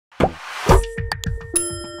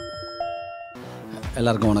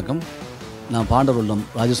எல்லாருக்கும் வணக்கம். நான் பாண்டவர் இல்லம்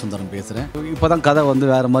ராஜசுந்தரம் பேசுகிறேன். இப்போ தான் கதை வந்து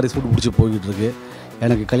வேறு மாதிரி சூடு பிடிச்சி போய்கிட்டுருக்கு.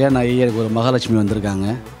 எனக்கு கல்யாணம் ஆகி எனக்கு ஒரு மகாலட்சுமி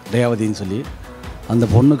வந்திருக்காங்க, ரேவதின்னு சொல்லி. அந்த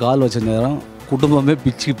பொண்ணு கால் வச்ச நேரம் குடும்பமே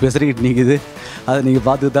பிச்சு பேசுகிட்டு நிற்குது. அதை நீங்கள்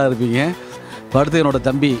பார்த்துட்டு தான் இருப்பீங்க. அடுத்து என்னோடய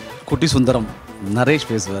தம்பி குட்டி சுந்தரம் நரேஷ்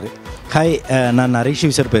பேசுவார். ஹாய், நான் நரேஷ்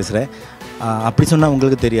யூசர் பேசுகிறேன். அப்படி சொன்னால்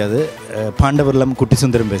உங்களுக்கு தெரியாது, பாண்டவர் இல்லம் குட்டி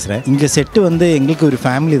சுந்தரம் பேசுகிறேன். இங்கே செட்டு வந்து எங்களுக்கு ஒரு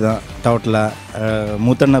ஃபேமிலி தான் டோட்டலாக.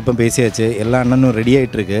 மூத்தண்ணா இப்போ பேசியாச்சு, எல்லா அண்ணனும் ரெடி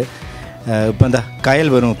ஆகிட்டுருக்கு. இப்போ இந்த கயல்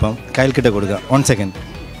வரும், இப்போ கயல்கிட்ட கொடுக்க 1 செகண்ட்.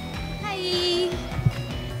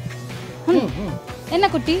 என்ன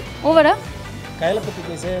குட்டி ஓவரா கயலை பற்றி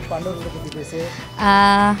பேசு, பாண்டவர்களை பற்றி பேசு.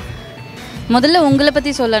 முதல்ல உங்களை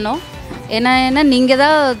பற்றி சொல்லணும். ஏன்னா நீங்கள்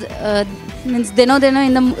தான் மீன்ஸ் தினம்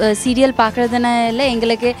இந்த சீரியல் பார்க்குறதுனால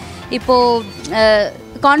எங்களுக்கு இப்போது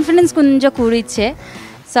கான்ஃபிடென்ஸ் கொஞ்சம் கூடிச்சு.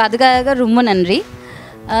 ஸோ அதுக்காக ரொம்ப நன்றி.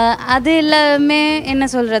 அது எல்லாமே என்ன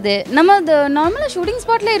சொல்கிறது, நம்ம நார்மலாக ஷூட்டிங்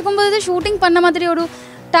ஸ்பாட்டில் இருக்கும்போது ஷூட்டிங் பண்ண மாதிரி ஒரு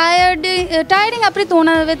டயர்டிங் அப்படி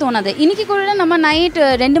தோணாது. இன்றைக்கி கூட நம்ம நைட்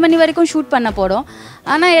 2 மணி வரைக்கும் ஷூட் பண்ண போகிறோம்.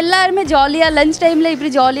 ஆனால் எல்லாருமே ஜாலியாக லஞ்ச் டைமில்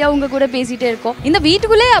இப்படி ஜாலியாக உங்கள் கூட பேசிகிட்டே இருக்கோம். இந்த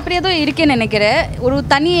வீட்டுக்குள்ளே அப்படி ஏதோ இருக்கேன்னு நினைக்கிறேன். ஒரு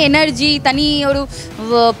தனி எனர்ஜி, தனி ஒரு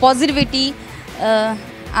பாசிட்டிவிட்டி,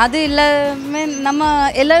 அது எல்லாமே நம்ம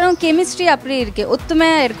எல்லோரும் கெமிஸ்ட்ரி அப்படி இருக்கு,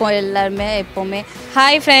 ஒத்துமையாக இருக்கும் எல்லாருமே எப்போவுமே.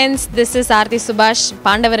 Hi friends, this is Aarthi சுபாஷ்.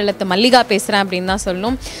 பாண்டவர் இல்லத்து மல்லிகா பேசுகிறேன் அப்படின்னு தான்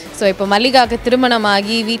சொல்லணும். ஸோ இப்போ மல்லிகாவுக்கு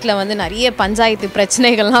திருமணமாகி வீட்டில் வந்து நிறைய பஞ்சாயத்து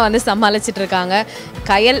பிரச்சனைகள்லாம் வந்து சமாளிச்சுட்டு இருக்காங்க.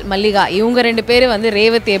 கயல், மல்லிகா இவங்க 2 பேர் வந்து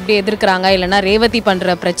ரேவதி எப்படி எதிர்க்கிறாங்க, இல்லைனா ரேவதி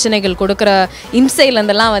பண்ணுற பிரச்சனைகள் கொடுக்குற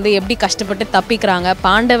இம்சையிலேருந்தெல்லாம் வந்து எப்படி கஷ்டப்பட்டு தப்பிக்கிறாங்க,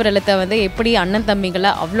 பாண்டவர் இல்லத்தை வந்து எப்படி அண்ணன்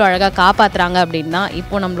தம்பிகளை அவ்வளோ அழகாக காப்பாற்றுறாங்க அப்படின்னு தான்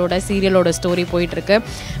இப்போ நம்மளோட சீரியலோட ஸ்டோரி போயிட்டுருக்கு.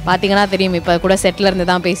 பார்த்தீங்கன்னா தெரியும், இப்போ கூட செட்டில் இருந்து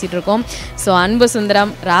தான் பேசிகிட்டு இருக்கோம். ஸோ அன்பு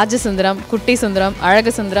சுந்தரம், ராஜசுந்தரம், குட்டி சுந்தரம்,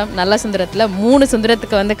 அழகு சுந்தரம், நல்ல சுந்தரத்தில் 3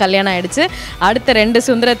 சுந்தரத்துக்கு வந்து கல்யாணம் ஆகிடுச்சு. அடுத்த 2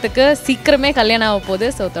 சுந்தரத்துக்கு சீக்கிரமே கல்யாணம் ஆக போகுது.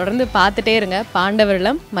 ஸோ தொடர்ந்து பார்த்துட்டே இருங்க பாண்டவர்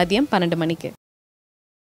இல்லம் மதியம் 12 மணிக்கு.